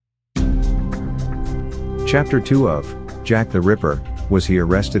Chapter 2 of Jack the Ripper, Was He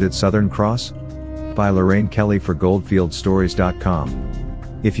Arrested at Southern Cross? By Lorraine Kelly for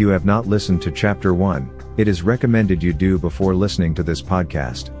GoldfieldStories.com. If you have not listened to Chapter 1, it is recommended you do before listening to this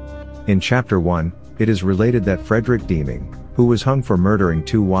podcast. In Chapter 1, it is related that Frederick Deeming, who was hung for murdering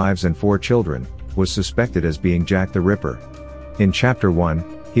 2 wives and 4 children, was suspected as being Jack the Ripper. In Chapter 1,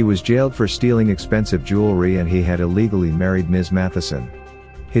 he was jailed for stealing expensive jewelry and he had illegally married Ms. Matheson.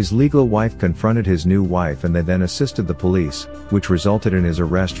 His legal wife confronted his new wife and they then assisted the police, which resulted in his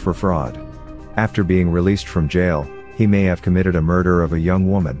arrest for fraud. After being released from jail, he may have committed a murder of a young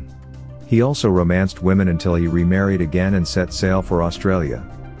woman. He also romanced women until he remarried again and set sail for Australia.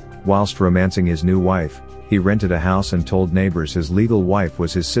 Whilst romancing his new wife, he rented a house and told neighbors his legal wife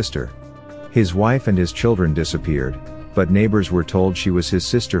was his sister. His wife and his children disappeared, but neighbors were told she was his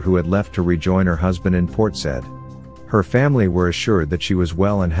sister who had left to rejoin her husband in Port Said. Her family were assured that she was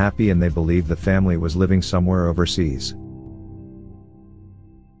well and happy and they believed the family was living somewhere overseas.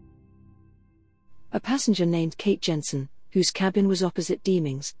 A passenger named Kate Jensen, whose cabin was opposite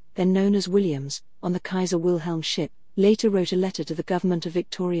Deeming's, then known as Williams, on the Kaiser Wilhelm ship, later wrote a letter to the government of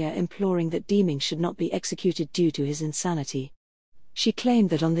Victoria imploring that Deeming should not be executed due to his insanity. She claimed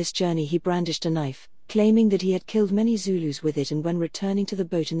that on this journey he brandished a knife, claiming that he had killed many Zulus with it, and when returning to the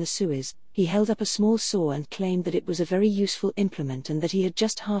boat in the Suez, he held up a small saw and claimed that it was a very useful implement and that he had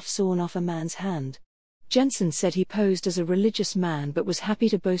just half sawn off a man's hand. Jensen said he posed as a religious man but was happy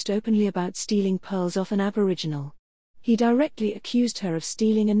to boast openly about stealing pearls off an Aboriginal. He directly accused her of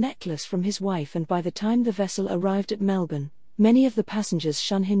stealing a necklace from his wife, and by the time the vessel arrived at Melbourne, many of the passengers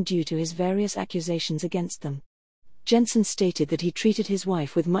shunned him due to his various accusations against them. Jensen stated that he treated his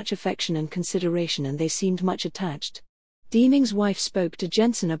wife with much affection and consideration and they seemed much attached. Deeming's wife spoke to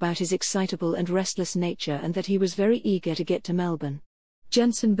Jensen about his excitable and restless nature and that he was very eager to get to Melbourne.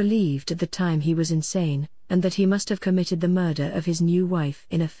 Jensen believed at the time he was insane, and that he must have committed the murder of his new wife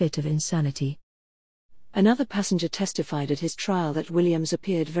in a fit of insanity. Another passenger testified at his trial that Williams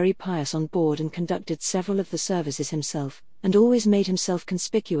appeared very pious on board and conducted several of the services himself, and always made himself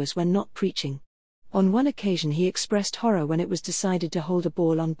conspicuous when not preaching. On one occasion he expressed horror when it was decided to hold a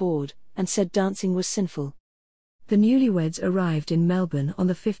ball on board, and said dancing was sinful. The newlyweds arrived in Melbourne on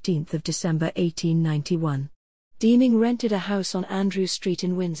the 15th of December 1891. Deeming rented a house on Andrew Street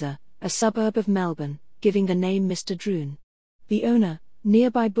in Windsor, a suburb of Melbourne, giving the name Mr. Droon. The owner,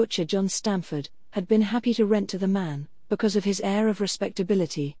 nearby butcher John Stamford, had been happy to rent to the man, because of his air of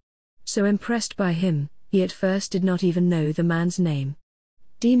respectability. So impressed by him, he at first did not even know the man's name.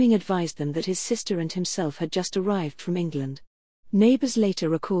 Deeming advised them that his sister and himself had just arrived from England. Neighbors later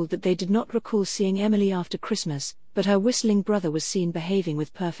recalled that they did not recall seeing Emily after Christmas, but her whistling brother was seen behaving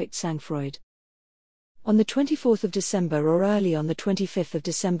with perfect sang-froid. On the 24th of December or early on the 25th of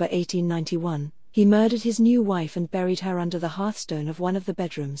December 1891, he murdered his new wife and buried her under the hearthstone of one of the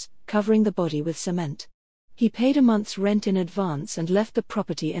bedrooms, covering the body with cement. He paid a month's rent in advance and left the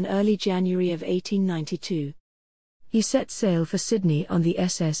property in early January of 1892. He set sail for Sydney on the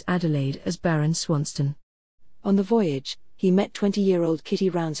SS Adelaide as Baron Swanston. On the voyage, he met 20-year-old Kitty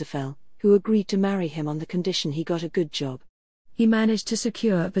Roundsfell, who agreed to marry him on the condition he got a good job. He managed to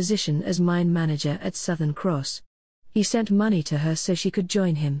secure a position as mine manager at Southern Cross. He sent money to her so she could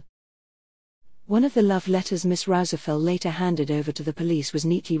join him. One of the love letters Miss Roundsfell later handed over to the police was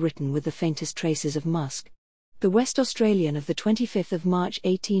neatly written with the faintest traces of musk. The West Australian of the 25th of March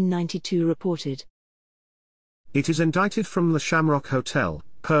 1892 reported, "It is indicted from the Shamrock Hotel,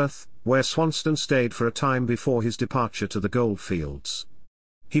 Perth, where Swanston stayed for a time before his departure to the Goldfields.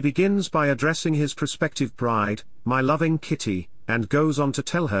 He begins by addressing his prospective bride, 'My loving Kitty,' and goes on to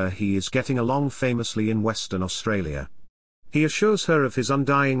tell her he is getting along famously in Western Australia. He assures her of his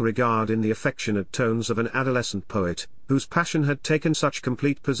undying regard in the affectionate tones of an adolescent poet, whose passion had taken such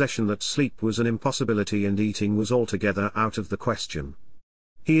complete possession that sleep was an impossibility and eating was altogether out of the question.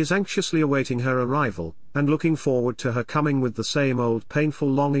 He is anxiously awaiting her arrival, and looking forward to her coming with the same old painful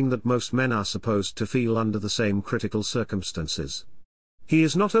longing that most men are supposed to feel under the same critical circumstances. He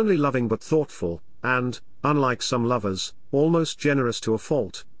is not only loving but thoughtful, and, unlike some lovers, almost generous to a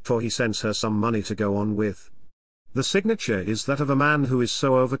fault, for he sends her some money to go on with. The signature is that of a man who is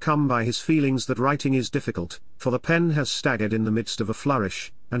so overcome by his feelings that writing is difficult, for the pen has staggered in the midst of a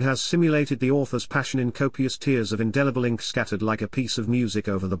flourish, and has simulated the author's passion in copious tears of indelible ink scattered like a piece of music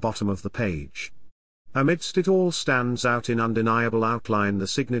over the bottom of the page. Amidst it all stands out in undeniable outline the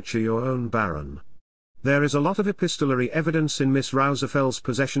signature 'Your own Baron.' There is a lot of epistolary evidence in Miss Roundsfell's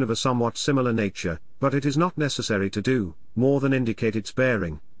possession of a somewhat similar nature, but it is not necessary to do more than indicate its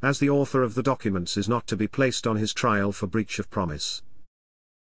bearing, as the author of the documents is not to be placed on his trial for breach of promise.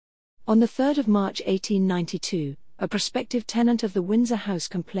 On the 3rd of March 1892, a prospective tenant of the Windsor house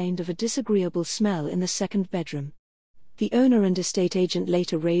complained of a disagreeable smell in the second bedroom. The owner and estate agent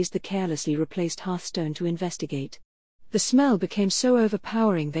later raised the carelessly replaced hearthstone to investigate. The smell became so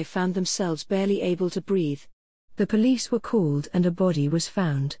overpowering they found themselves barely able to breathe. The police were called and a body was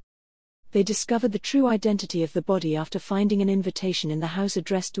found. They discovered the true identity of the body after finding an invitation in the house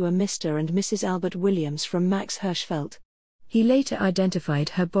addressed to a Mr. and Mrs. Albert Williams from Max Hirschfeld. He later identified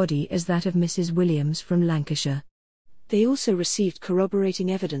her body as that of Mrs. Williams from Lancashire. They also received corroborating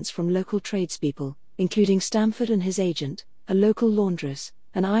evidence from local tradespeople, including Stamford and his agent, a local laundress,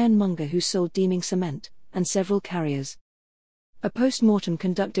 an ironmonger who sold Deeming cement, and several carriers. A post-mortem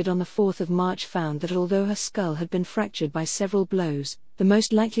conducted on the 4th of March found that although her skull had been fractured by several blows, the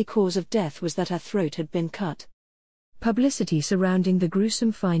most likely cause of death was that her throat had been cut. Publicity surrounding the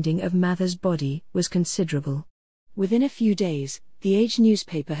gruesome finding of Mather's body was considerable. Within a few days, the Age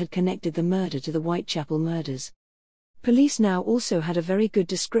newspaper had connected the murder to the Whitechapel murders. Police now also had a very good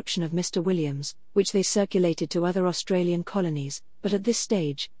description of Mr. Williams, which they circulated to other Australian colonies, but at this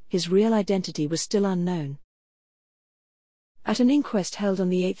stage, his real identity was still unknown. At an inquest held on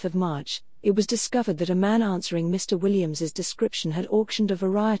the 8th of March, it was discovered that a man answering Mr. Williams's description had auctioned a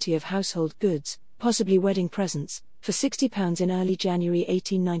variety of household goods, possibly wedding presents, for £60 in early January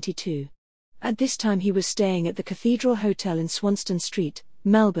 1892. At this time he was staying at the Cathedral Hotel in Swanston Street,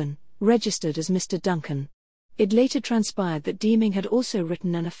 Melbourne, registered as Mr. Duncan. It later transpired that Deeming had also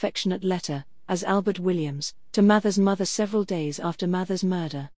written an affectionate letter, as Albert Williams, to Mather's mother several days after Mather's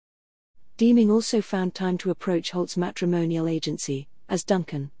murder. Deeming also found time to approach Holt's matrimonial agency, as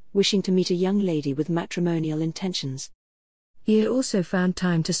Duncan, wishing to meet a young lady with matrimonial intentions. He had also found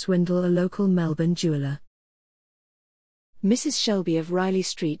time to swindle a local Melbourne jeweller. Mrs. Shelby of Riley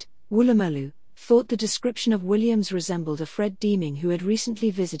Street, Woolloomooloo, thought the description of Williams resembled a Fred Deeming who had recently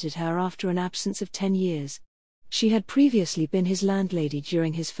visited her after an absence of 10 years. She had previously been his landlady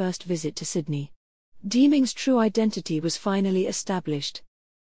during his first visit to Sydney. Deeming's true identity was finally established.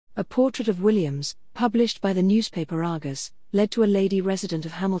 A portrait of Williams, published by the newspaper Argus, led to a lady resident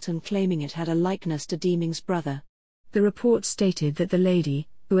of Hamilton claiming it had a likeness to Deeming's brother. The report stated that the lady,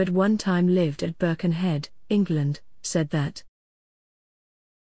 who at one time lived at Birkenhead, England, said that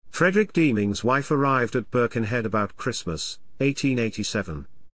Frederick Deeming's wife arrived at Birkenhead about Christmas, 1887.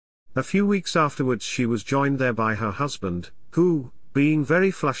 A few weeks afterwards she was joined there by her husband, who, being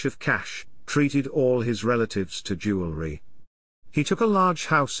very flush of cash, treated all his relatives to jewellery. He took a large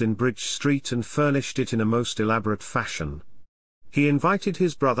house in Bridge Street and furnished it in a most elaborate fashion. He invited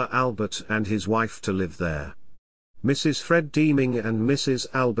his brother Albert and his wife to live there. Mrs. Fred Deeming and Mrs.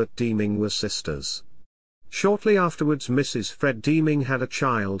 Albert Deeming were sisters. Shortly afterwards Mrs. Fred Deeming had a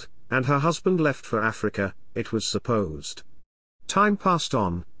child, and her husband left for Africa, it was supposed. Time passed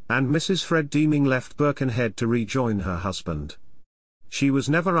on, and Mrs. Fred Deeming left Birkenhead to rejoin her husband. She was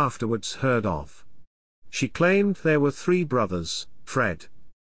never afterwards heard of. She claimed there were 3 brothers, Fred,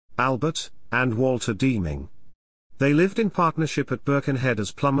 Albert, and Walter Deeming. They lived in partnership at Birkenhead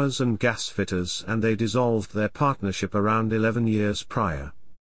as plumbers and gas fitters, and they dissolved their partnership around 11 years prior.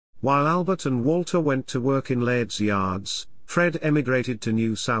 While Albert and Walter went to work in Lairds Yards, Fred emigrated to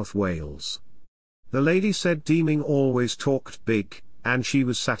New South Wales. The lady said Deeming always talked big, and she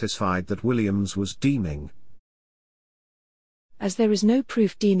was satisfied that Williams was Deeming. As there is no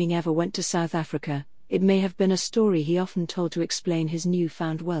proof Deeming ever went to South Africa, it may have been a story he often told to explain his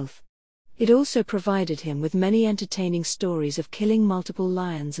newfound wealth. It also provided him with many entertaining stories of killing multiple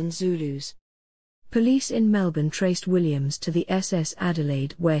lions and Zulus. Police in Melbourne traced Williams to the SS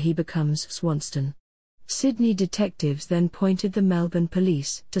Adelaide where he becomes Swanston. Sydney detectives then pointed the Melbourne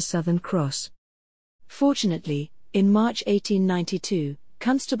police to Southern Cross. Fortunately, in March 1892,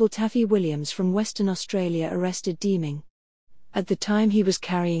 Constable Taffy Williams from Western Australia arrested Deeming. At the time he was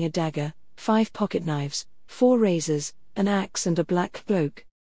carrying a dagger, 5 pocketknives, 4 razors, an axe and a black cloak.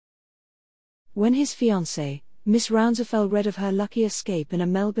 When his fiancée, Miss Roundsfell, read of her lucky escape in a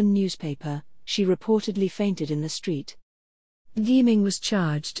Melbourne newspaper, she reportedly fainted in the street. Deeming was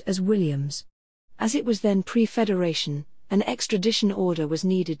charged as Williams. As it was then pre-Federation, an extradition order was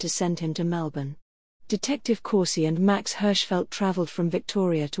needed to send him to Melbourne. Detective Corsi and Max Hirschfeld travelled from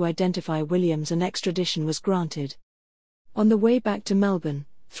Victoria to identify Williams and extradition was granted. On the way back to Melbourne,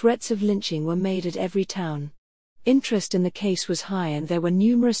 threats of lynching were made at every town. Interest in the case was high and there were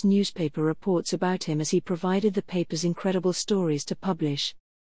numerous newspaper reports about him as he provided the papers incredible stories to publish.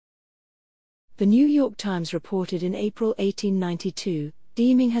 The New York Times reported in April 1892,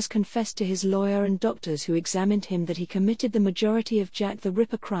 Deeming has confessed to his lawyer and doctors who examined him that he committed the majority of Jack the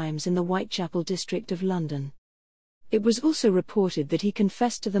Ripper crimes in the Whitechapel district of London. It was also reported that he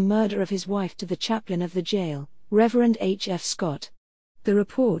confessed to the murder of his wife to the chaplain of the jail, Reverend H. F. Scott. The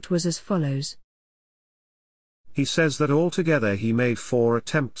report was as follows. He says that altogether he made 4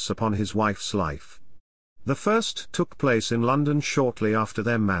 attempts upon his wife's life. The first took place in London shortly after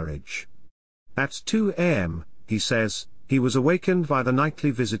their marriage. At 2 a.m., he says, he was awakened by the nightly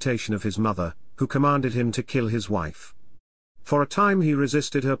visitation of his mother, who commanded him to kill his wife. For a time he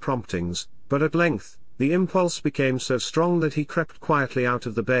resisted her promptings, but at length, the impulse became so strong that he crept quietly out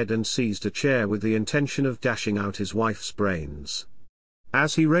of the bed and seized a chair with the intention of dashing out his wife's brains.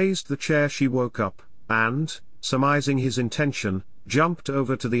 As he raised the chair she woke up, and, surmising his intention, jumped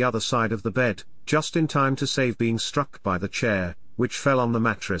over to the other side of the bed, just in time to save being struck by the chair, which fell on the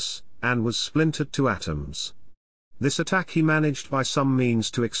mattress, and was splintered to atoms. This attack he managed by some means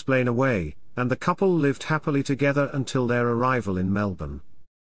to explain away, and the couple lived happily together until their arrival in Melbourne.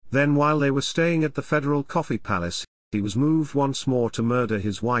 Then while they were staying at the Federal Coffee Palace, he was moved once more to murder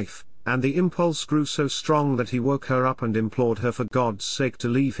his wife, and the impulse grew so strong that he woke her up and implored her for God's sake to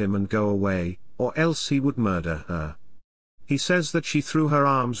leave him and go away, or else he would murder her. He says that she threw her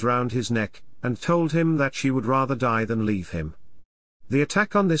arms round his neck, and told him that she would rather die than leave him. The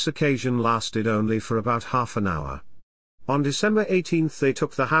attack on this occasion lasted only for about half an hour. On December 18 they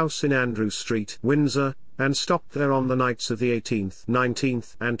took the house in Andrew Street, Windsor, and stopped there on the nights of the 18th,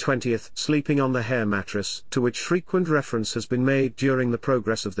 19th, and 20th, sleeping on the hair mattress, to which frequent reference has been made during the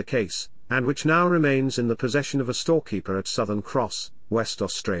progress of the case, and which now remains in the possession of a storekeeper at Southern Cross, West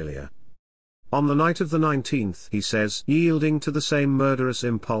Australia. On the night of the 19th, he says, yielding to the same murderous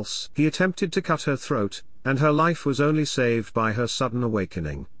impulse, he attempted to cut her throat, and her life was only saved by her sudden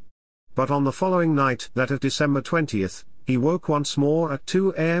awakening. But on the following night, that of December 20th, he woke once more at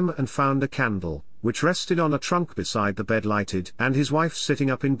 2 a.m. and found a candle, which rested on a trunk beside the bed lighted, and his wife sitting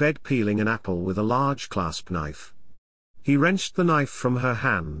up in bed peeling an apple with a large clasp knife. He wrenched the knife from her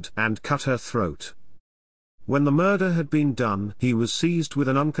hand and cut her throat. When the murder had been done, he was seized with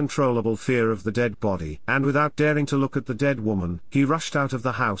an uncontrollable fear of the dead body, and without daring to look at the dead woman, he rushed out of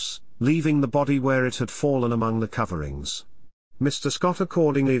the house, leaving the body where it had fallen among the coverings. Mr. Scott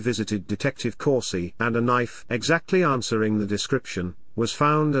accordingly visited Detective Corsi, and a knife, exactly answering the description, was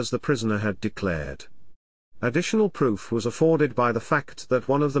found as the prisoner had declared. Additional proof was afforded by the fact that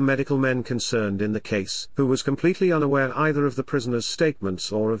one of the medical men concerned in the case, who was completely unaware either of the prisoner's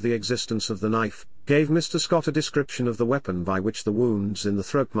statements or of the existence of the knife, gave Mr. Scott a description of the weapon by which the wounds in the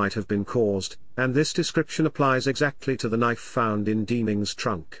throat might have been caused, and this description applies exactly to the knife found in Deeming's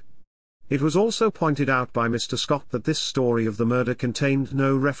trunk. It was also pointed out by Mr. Scott that this story of the murder contained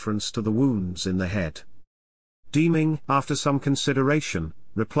no reference to the wounds in the head. Deeming, after some consideration,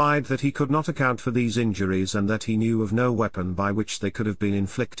 replied that he could not account for these injuries and that he knew of no weapon by which they could have been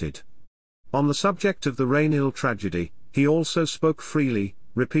inflicted. On the subject of the Rainhill tragedy, he also spoke freely,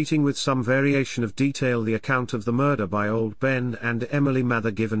 repeating with some variation of detail the account of the murder by Old Ben and Emily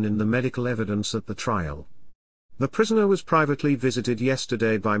Mather given in the medical evidence at the trial. The prisoner was privately visited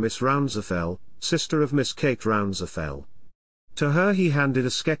yesterday by Miss Rounsefell, sister of Miss Kate Rounsefell. To her he handed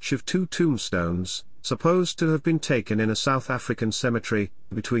a sketch of 2 tombstones, supposed to have been taken in a South African cemetery,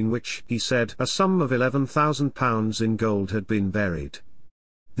 between which, he said, a sum of £11,000 in gold had been buried.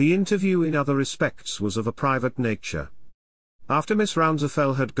 The interview in other respects was of a private nature. After Miss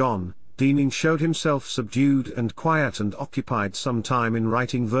Rounsefell had gone, Deeming showed himself subdued and quiet and occupied some time in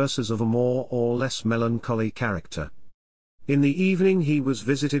writing verses of a more or less melancholy character. In the evening he was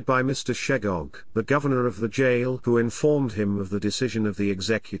visited by Mr. Shegog, the governor of the jail, who informed him of the decision of the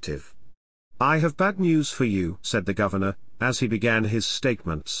executive. "I have bad news for you," said the governor, as he began his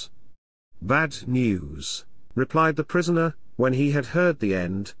statements. "Bad news," replied the prisoner, when he had heard the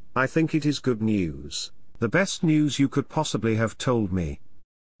end. "I think it is good news, the best news you could possibly have told me.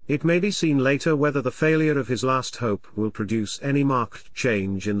 It may be seen later whether the failure of his last hope will produce any marked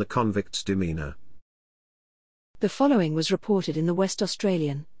change in the convict's demeanour." The following was reported in the West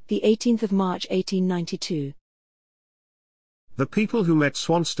Australian, the 18th of March 1892. The people who met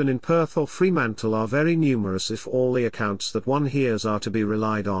Swanston in Perth or Fremantle are very numerous if all the accounts that one hears are to be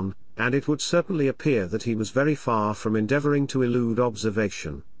relied on, and it would certainly appear that he was very far from endeavouring to elude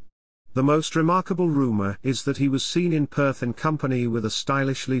observation. The most remarkable rumour is that he was seen in Perth in company with a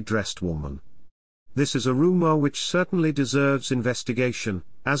stylishly dressed woman. This is a rumour which certainly deserves investigation,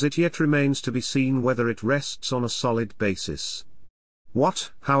 as it yet remains to be seen whether it rests on a solid basis.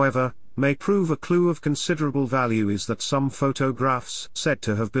 What, however, may prove a clue of considerable value is that some photographs said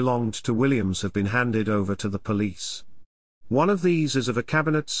to have belonged to Williams have been handed over to the police. One of these is of a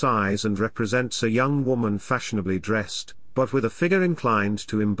cabinet size and represents a young woman fashionably dressed, but with a figure inclined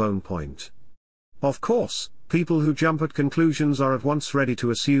to imbone point. Of course, People who jump at conclusions are at once ready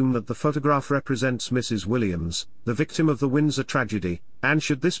to assume that the photograph represents Mrs. Williams, the victim of the Windsor tragedy, and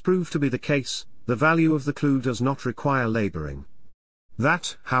should this prove to be the case, the value of the clue does not require laboring.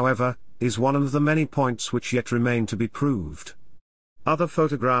 That, however, is one of the many points which yet remain to be proved. Other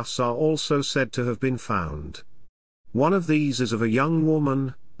photographs are also said to have been found. One of these is of a young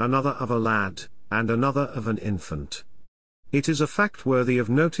woman, another of a lad, and another of an infant. It is a fact worthy of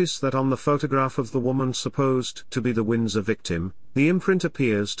notice that on the photograph of the woman supposed to be the Windsor victim, the imprint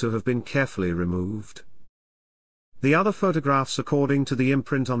appears to have been carefully removed. The other photographs, according to the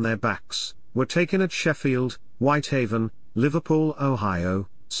imprint on their backs, were taken at Sheffield, Whitehaven, Liverpool, Ohio,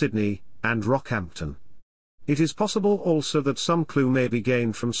 Sydney, and Rockhampton. It is possible also that some clue may be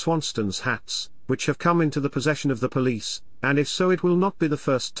gained from Swanston's hats, which have come into the possession of the police, and if so it will not be the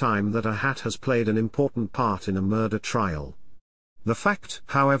first time that a hat has played an important part in a murder trial. The fact,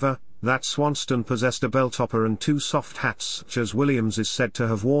 however, that Swanston possessed a bell-topper and two soft hats such as Williams is said to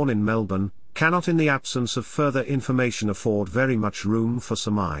have worn in Melbourne, cannot in the absence of further information afford very much room for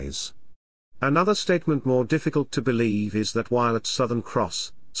surmise. Another statement more difficult to believe is that while at Southern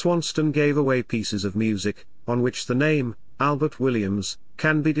Cross, Swanston gave away pieces of music, on which the name, Albert Williams,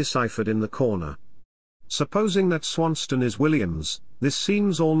 can be deciphered in the corner. Supposing that Swanston is Williams, this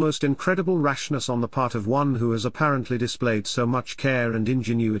seems almost incredible rashness on the part of one who has apparently displayed so much care and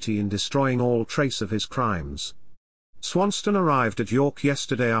ingenuity in destroying all trace of his crimes. Swanston arrived at York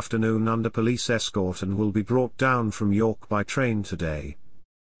yesterday afternoon under police escort and will be brought down from York by train today.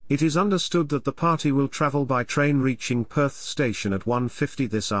 It is understood that the party will travel by train reaching Perth station at 1:50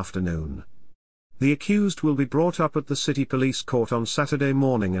 this afternoon. The accused will be brought up at the City Police Court on Saturday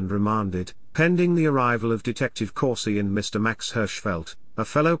morning and remanded, pending the arrival of Detective Corsi and Mr. Max Hirschfeld, a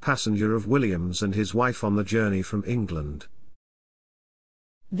fellow passenger of Williams and his wife on the journey from England.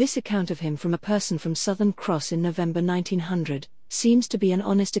 This account of him from a person from Southern Cross in November 1900 seems to be an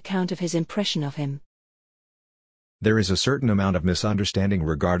honest account of his impression of him. There is a certain amount of misunderstanding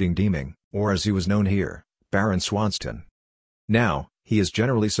regarding Deeming, or as he was known here, Baron Swanston. Now, he is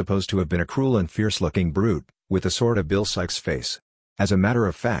generally supposed to have been a cruel and fierce-looking brute, with a sort of Bill Sikes face. As a matter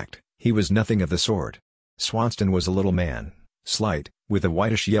of fact, he was nothing of the sort. Swanston was a little man, slight, with a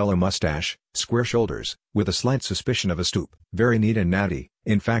whitish-yellow mustache, square shoulders, with a slight suspicion of a stoop, very neat and natty,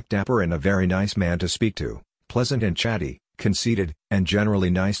 in fact dapper and a very nice man to speak to, pleasant and chatty, conceited, and generally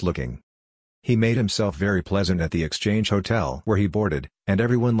nice-looking. He made himself very pleasant at the Exchange Hotel where he boarded, and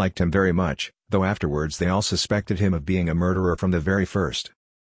everyone liked him very much, though afterwards they all suspected him of being a murderer from the very first.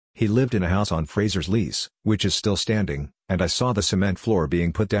 He lived in a house on Fraser's Lease, which is still standing, and I saw the cement floor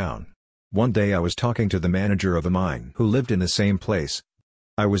being put down. One day I was talking to the manager of a mine who lived in the same place.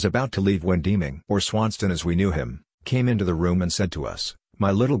 I was about to leave when Deeming, or Swanston as we knew him, came into the room and said to us, "My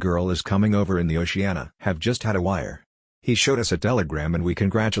little girl is coming over in the Oceana, have just had a wire." He showed us a telegram and we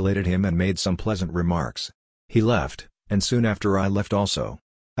congratulated him and made some pleasant remarks. He left, and soon after I left also.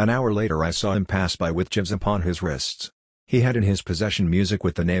 An hour later I saw him pass by with gyves upon his wrists. He had in his possession music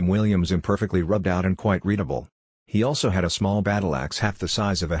with the name Williams imperfectly rubbed out and quite readable. He also had a small battle-axe half the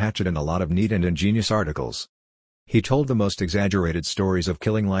size of a hatchet and a lot of neat and ingenious articles. He told the most exaggerated stories of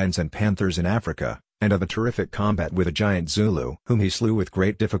killing lions and panthers in Africa, and of a terrific combat with a giant Zulu whom he slew with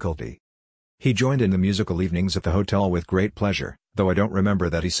great difficulty. He joined in the musical evenings at the hotel with great pleasure, though I don't remember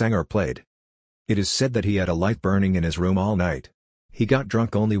that he sang or played. It is said that he had a light burning in his room all night. He got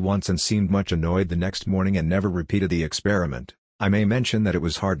drunk only once and seemed much annoyed the next morning and never repeated the experiment. I may mention that it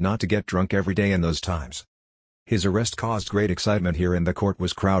was hard not to get drunk every day in those times. His arrest caused great excitement here and the court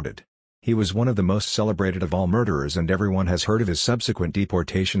was crowded. He was one of the most celebrated of all murderers and everyone has heard of his subsequent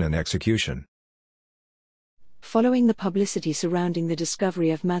deportation and execution. Following the publicity surrounding the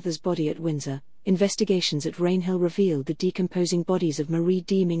discovery of Mather's body at Windsor, investigations at Rainhill revealed the decomposing bodies of Marie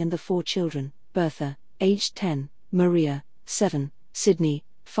Deeming and the 4 children, Bertha, aged 10, Maria, 7, Sydney,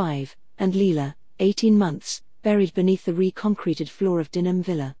 5, and Leela, 18 months, buried beneath the reconcreted floor of Dinham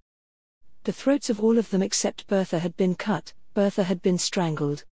Villa. The throats of all of them except Bertha had been cut, Bertha had been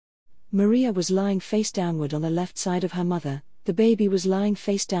strangled. Maria was lying face downward on the left side of her mother, the baby was lying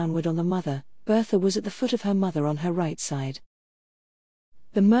face downward on the mother, Bertha was at the foot of her mother on her right side.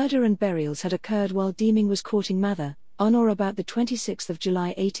 The murder and burials had occurred while Deeming was courting Mather, on or about the 26th of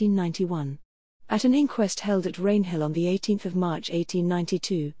July 1891. At an inquest held at Rainhill on the 18th of March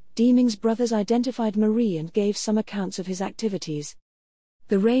 1892, Deeming's brothers identified Marie and gave some accounts of his activities.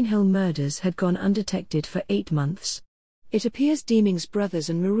 The Rainhill murders had gone undetected for 8 months. It appears Deeming's brothers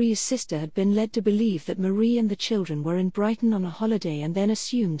and Marie's sister had been led to believe that Marie and the children were in Brighton on a holiday and then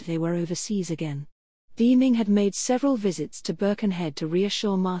assumed they were overseas again. Deeming had made several visits to Birkenhead to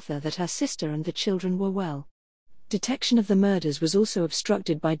reassure Martha that her sister and the children were well. Detection of the murders was also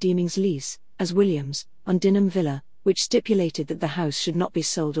obstructed by Deeming's lease, as Williams, on Dinham Villa, which stipulated that the house should not be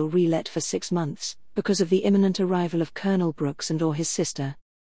sold or re-let for 6 months, because of the imminent arrival of Colonel Brooks and/or his sister.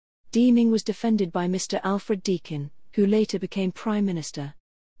 Deeming was defended by Mr. Alfred Deakin, who later became Prime Minister.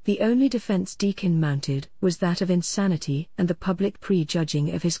 The only defense Deakin mounted was that of insanity and the public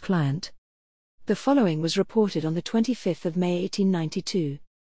prejudging of his client. The following was reported on the 25th of May 1892.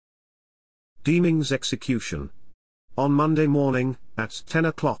 Deeming's execution. On Monday morning, at 10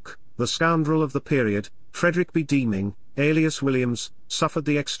 o'clock, the scoundrel of the period, Frederick B. Deeming, alias Williams, suffered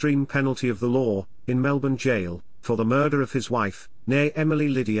the extreme penalty of the law, in Melbourne jail, for the murder of his wife, née Emily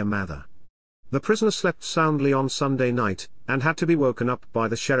Lydia Mather. The prisoner slept soundly on Sunday night, and had to be woken up by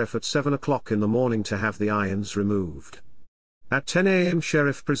the sheriff at 7 o'clock in the morning to have the irons removed. At 10 a.m.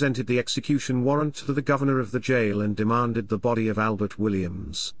 Sheriff presented the execution warrant to the governor of the jail and demanded the body of Albert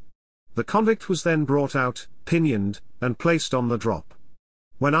Williams. The convict was then brought out, pinioned, and placed on the drop.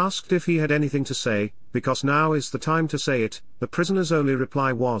 When asked if he had anything to say, because now is the time to say it, the prisoner's only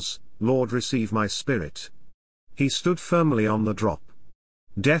reply was, "Lord, receive my spirit." He stood firmly on the drop.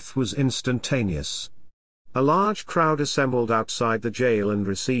 Death was instantaneous. A large crowd assembled outside the jail and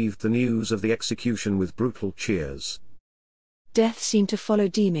received the news of the execution with brutal cheers. Death seemed to follow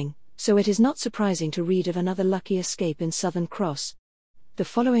Deeming, so it is not surprising to read of another lucky escape in Southern Cross. The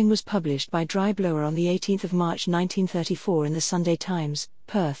following was published by Dryblower on the 18th of March 1934 in the Sunday Times,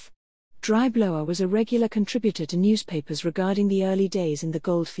 Perth. Dryblower was a regular contributor to newspapers regarding the early days in the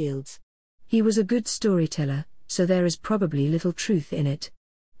goldfields. He was a good storyteller, so there is probably little truth in it.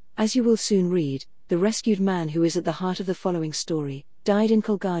 As you will soon read, the rescued man who is at the heart of the following story, died in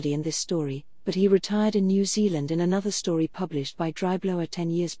Coolgardie in this story, but he retired in New Zealand in another story published by Dryblower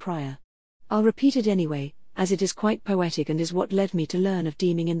 10 years prior. I'll repeat it anyway, as it is quite poetic and is what led me to learn of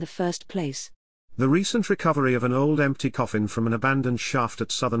Deeming in the first place. The recent recovery of an old empty coffin from an abandoned shaft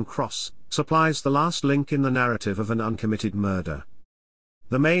at Southern Cross supplies the last link in the narrative of an uncommitted murder.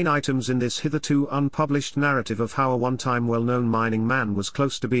 The main items in this hitherto unpublished narrative of how a one-time well-known mining man was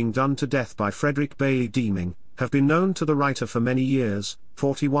close to being done to death by Frederick Bailey Deeming have been known to the writer for many years,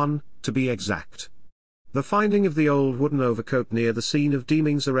 41, to be exact. The finding of the old wooden overcoat near the scene of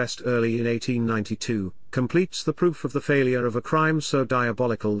Deeming's arrest early in 1892 completes the proof of the failure of a crime so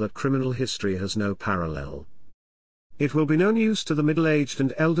diabolical that criminal history has no parallel. It will be no news to the middle-aged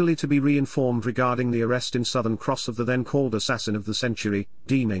and elderly to be re-informed regarding the arrest in Southern Cross of the then-called assassin of the century,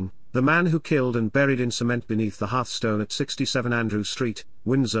 Deeming, the man who killed and buried in cement beneath the hearthstone at 67 Andrew Street,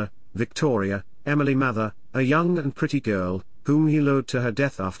 Windsor, Victoria, Emily Mather, a young and pretty girl, whom he lured to her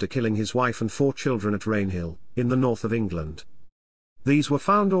death after killing his wife and 4 children at Rainhill, in the north of England. These were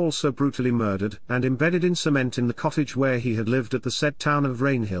found also brutally murdered and embedded in cement in the cottage where he had lived at the said town of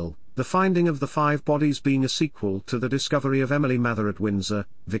Rainhill, the finding of the 5 bodies being a sequel to the discovery of Emily Mather at Windsor,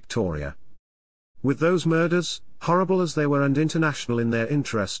 Victoria. With those murders, horrible as they were and international in their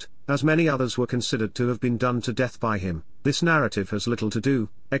interest, as many others were considered to have been done to death by him, this narrative has little to do,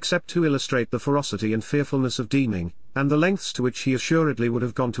 except to illustrate the ferocity and fearfulness of Deeming, and the lengths to which he assuredly would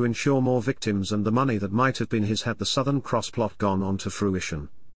have gone to ensure more victims and the money that might have been his had the Southern Cross plot gone on to fruition.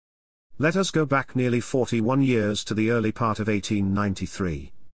 Let us go back nearly 41 years to the early part of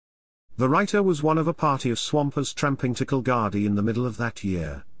 1893. The writer was one of a party of swampers tramping to Coolgardie in the middle of that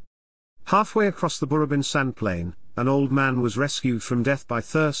year. Halfway across the Burrabin sandplain, an old man was rescued from death by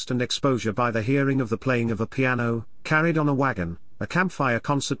thirst and exposure by the hearing of the playing of a piano, carried on a wagon, a campfire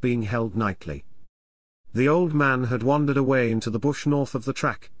concert being held nightly. The old man had wandered away into the bush north of the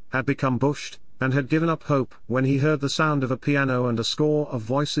track, had become bushed, and had given up hope when he heard the sound of a piano and a score of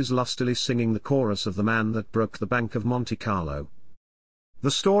voices lustily singing the chorus of The Man That Broke the Bank of Monte Carlo.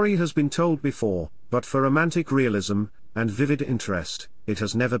 The story has been told before, but for romantic realism and vivid interest, it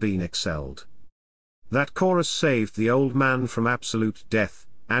has never been excelled. That chorus saved the old man from absolute death,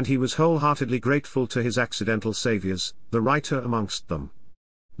 and he was wholeheartedly grateful to his accidental saviors, the writer amongst them.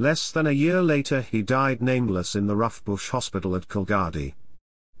 Less than a year later he died nameless in the Rough Bush Hospital at Coolgardie.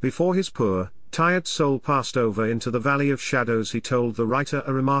 Before his poor, tired soul passed over into the Valley of Shadows he told the writer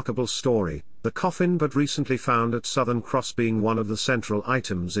a remarkable story, the coffin but recently found at Southern Cross being one of the central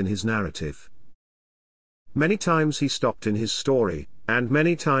items in his narrative. Many times he stopped in his story, and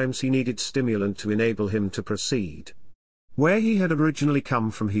many times he needed stimulant to enable him to proceed. Where he had originally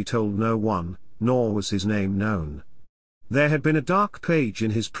come from he told no one, nor was his name known. There had been a dark page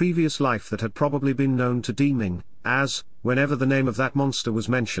in his previous life that had probably been known to Deeming, as, whenever the name of that monster was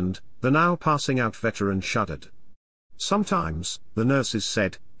mentioned, the now passing out veteran shuddered. Sometimes, the nurses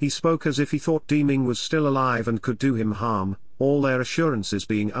said, he spoke as if he thought Deeming was still alive and could do him harm, all their assurances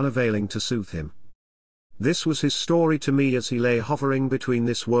being unavailing to soothe him. This was his story to me as he lay hovering between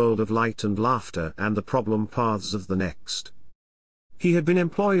this world of light and laughter and the problem paths of the next. He had been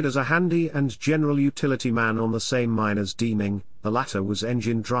employed as a handy and general utility man on the same mine as Deeming, the latter was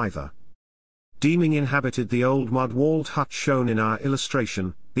engine driver. Deeming inhabited the old mud-walled hut shown in our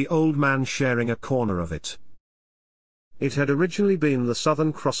illustration, the old man sharing a corner of it. It had originally been the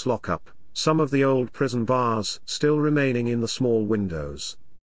Southern Cross lockup, some of the old prison bars still remaining in the small windows.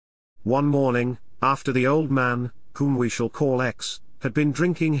 One morning, after the old man, whom we shall call X, had been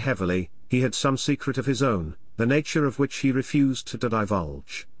drinking heavily, he had some secret of his own, the nature of which he refused to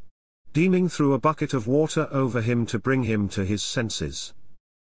divulge. Deeming threw a bucket of water over him to bring him to his senses.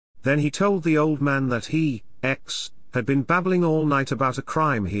 Then he told the old man that he, X, had been babbling all night about a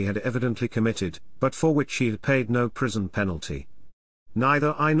crime he had evidently committed, but for which he had paid no prison penalty.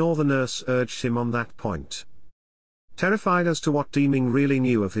 Neither I nor the nurse urged him on that point. Terrified as to what Deeming really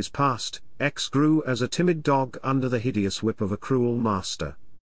knew of his past, X grew as a timid dog under the hideous whip of a cruel master.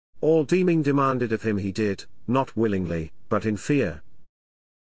 All Deeming demanded of him he did, not willingly, but in fear.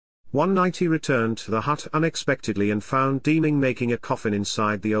 One night he returned to the hut unexpectedly and found Deeming making a coffin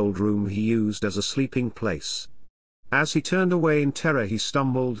inside the old room he used as a sleeping place. As he turned away in terror he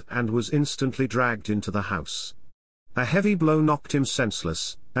stumbled and was instantly dragged into the house. A heavy blow knocked him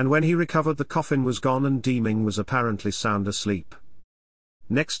senseless, and when he recovered the coffin was gone and Deeming was apparently sound asleep.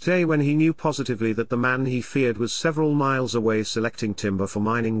 Next day when he knew positively that the man he feared was several miles away selecting timber for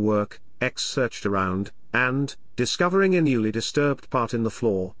mining work, X searched around, and, discovering a newly disturbed part in the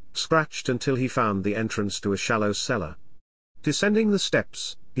floor, scratched until he found the entrance to a shallow cellar. Descending the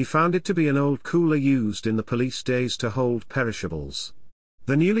steps, he found it to be an old cooler used in the police days to hold perishables.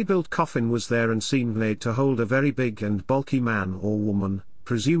 The newly built coffin was there and seemed made to hold a very big and bulky man or woman,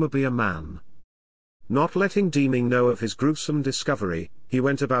 presumably a man. Not letting Deeming know of his gruesome discovery, he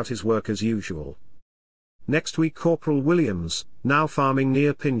went about his work as usual. Next week Corporal Williams, now farming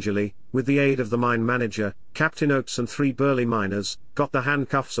near Pingelly, with the aid of the mine manager, Captain Oates and 3 burly miners, got the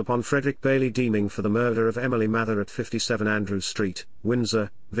handcuffs upon Frederick Bailey Deeming for the murder of Emily Mather at 57 Andrews Street,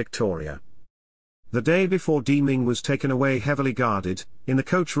 Windsor, Victoria. The day before Deeming was taken away heavily guarded, in the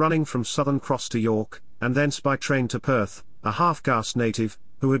coach running from Southern Cross to York, and thence by train to Perth, a half-caste native,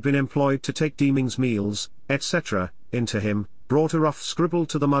 who had been employed to take Deeming's meals, etc., into him, brought a rough scribble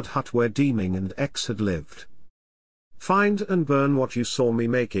to the mud hut where Deeming and X had lived. "Find and burn what you saw me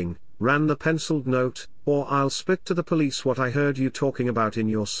making," ran the penciled note, "or I'll spit to the police what I heard you talking about in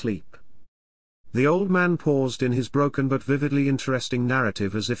your sleep." The old man paused in his broken but vividly interesting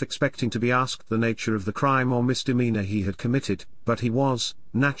narrative as if expecting to be asked the nature of the crime or misdemeanor he had committed, but he was,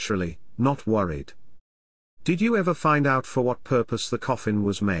 naturally, not worried. "Did you ever find out for what purpose the coffin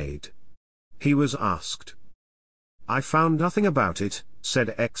was made?" he was asked. "I found nothing about it,"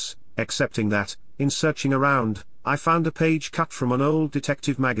 said X, excepting that, in searching around, I found a page cut from an old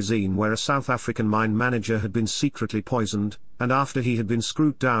detective magazine where a South African mine manager had been secretly poisoned, and after he had been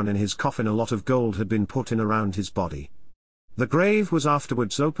screwed down in his coffin a lot of gold had been put in around his body. The grave was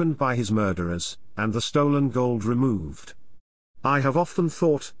afterwards opened by his murderers, and the stolen gold removed. "I have often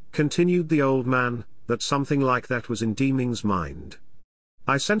thought," continued the old man, "that something like that was in Deeming's mind.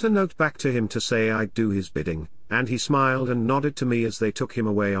 I sent a note back to him to say I'd do his bidding, and he smiled and nodded to me as they took him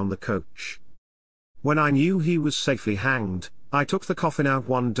away on the coach. When I knew he was safely hanged, I took the coffin out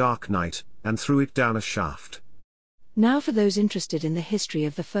one dark night, and threw it down a shaft." Now for those interested in the history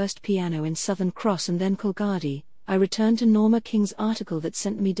of the first piano in Southern Cross and then Coolgardie, I return to Norma King's article that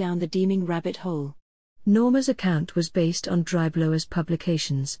sent me down the Deeming rabbit hole. Norma's account was based on Dryblower's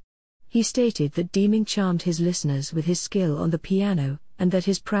publications. He stated that Deeming charmed his listeners with his skill on the piano, and that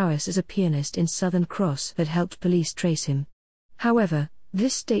his prowess as a pianist in Southern Cross had helped police trace him. However,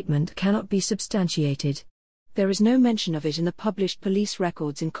 this statement cannot be substantiated. There is no mention of it in the published police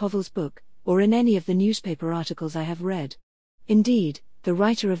records in Covell's book, or in any of the newspaper articles I have read. Indeed, the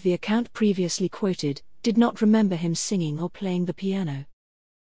writer of the account previously quoted did not remember him singing or playing the piano.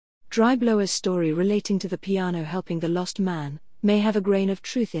 Dryblower's story relating to the piano helping the lost man may have a grain of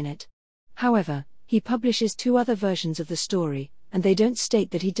truth in it. However, he publishes 2 other versions of the story, and they don't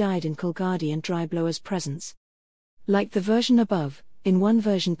state that he died in Coolgardie and Dryblower's presence. Like the version above, in one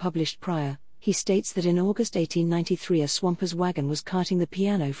version published prior, he states that in August 1893 a swamper's wagon was carting the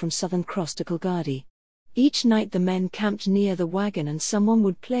piano from Southern Cross to Coolgardie. Each night the men camped near the wagon and someone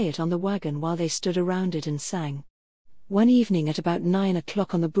would play it on the wagon while they stood around it and sang. One evening at about 9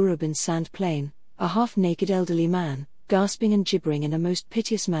 o'clock on the Burrabin sand plain, a half-naked elderly man, gasping and gibbering in a most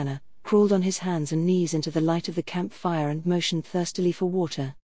piteous manner, crawled on his hands and knees into the light of the campfire and motioned thirstily for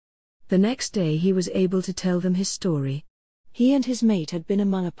water. The next day he was able to tell them his story. He and his mate had been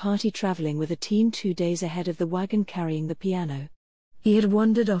among a party traveling with a team 2 days ahead of the wagon carrying the piano. He had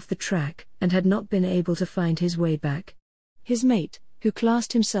wandered off the track and had not been able to find his way back. His mate, who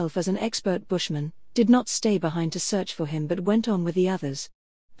classed himself as an expert bushman, did not stay behind to search for him but went on with the others.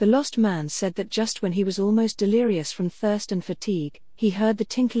 The lost man said that just when he was almost delirious from thirst and fatigue, he heard the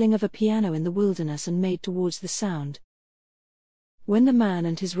tinkling of a piano in the wilderness and made towards the sound. When the man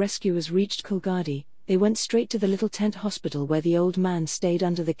and his rescuers reached Coolgardie, they went straight to the little tent hospital where the old man stayed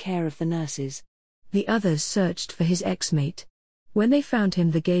under the care of the nurses. The others searched for his ex-mate. When they found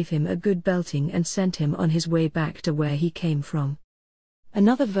him, they gave him a good belting and sent him on his way back to where he came from.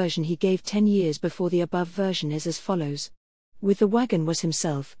 Another version he gave 10 years before the above version is as follows. With the wagon was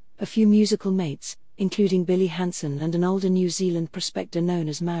himself, a few musical mates, including Billy Hanson and an older New Zealand prospector known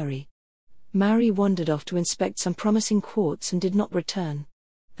as Maori. Maori wandered off to inspect some promising quartz and did not return.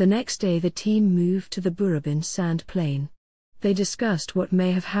 The next day the team moved to the Burrabin sand plain. They discussed what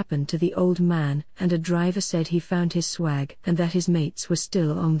may have happened to the old man, and a driver said he found his swag and that his mates were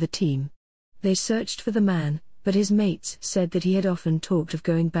still on the team. They searched for the man, but his mates said that he had often talked of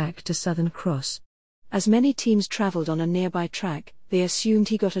going back to Southern Cross. As many teams traveled on a nearby track, they assumed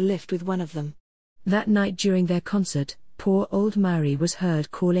he got a lift with one of them. That night during their concert, poor old Maori was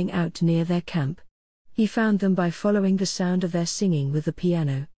heard calling out near their camp. He found them by following the sound of their singing with the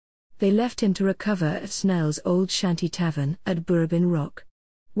piano. They left him to recover at Snell's old shanty tavern at Burrabin Rock.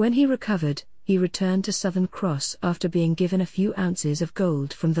 When he recovered, he returned to Southern Cross after being given a few ounces of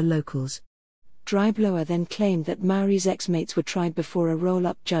gold from the locals. Dryblower then claimed that Maori's ex-mates were tried before a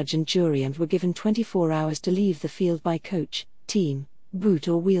roll-up judge and jury and were given 24 hours to leave the field by coach, team, boot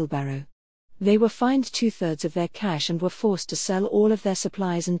or wheelbarrow. They were fined 2/3 of their cash and were forced to sell all of their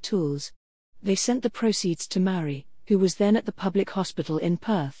supplies and tools. They sent the proceeds to Maori, who was then at the public hospital in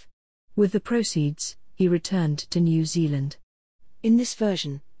Perth. With the proceeds, he returned to New Zealand. In this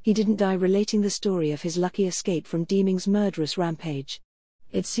version, he didn't die relating the story of his lucky escape from Deeming's murderous rampage.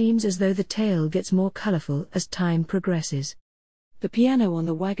 It seems as though the tale gets more colourful as time progresses. The piano on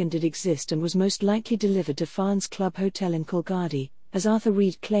the wagon did exist and was most likely delivered to Farnes Club Hotel in Coolgardie, as Arthur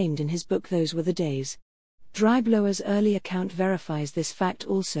Reed claimed in his book Those Were the Days. Dryblower's early account verifies this fact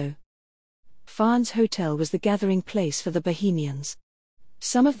also. Farnes Hotel was the gathering place for the Bohemians.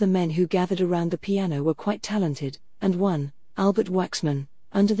 Some of the men who gathered around the piano were quite talented, and one, Albert Waxman,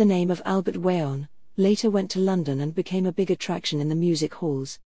 under the name of Albert Wayon, later went to London and became a big attraction in the music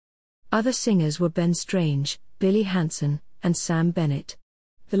halls. Other singers were Ben Strange, Billy Hanson, and Sam Bennett.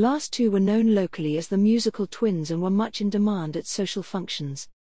 The last two were known locally as the musical twins and were much in demand at social functions.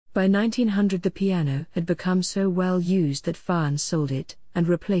 By 1900 the piano had become so well used that Farnes sold it, and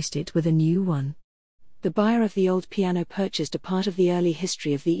replaced it with a new one. The buyer of the old piano purchased a part of the early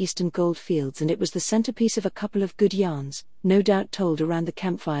history of the Eastern Goldfields, and it was the centerpiece of a couple of good yarns, no doubt told around the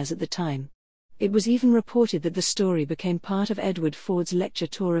campfires at the time. It was even reported that the story became part of Edward Ford's lecture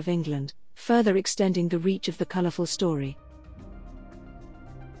tour of England, further extending the reach of the colourful story.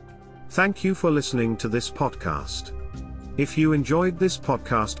 Thank you for listening to this podcast. If you enjoyed this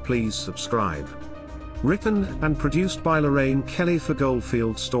podcast, please subscribe. Written and produced by Lorraine Kelly for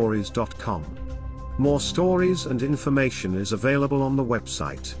goldfieldstories.com. More stories and information is available on the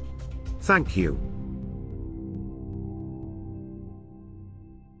website. Thank you.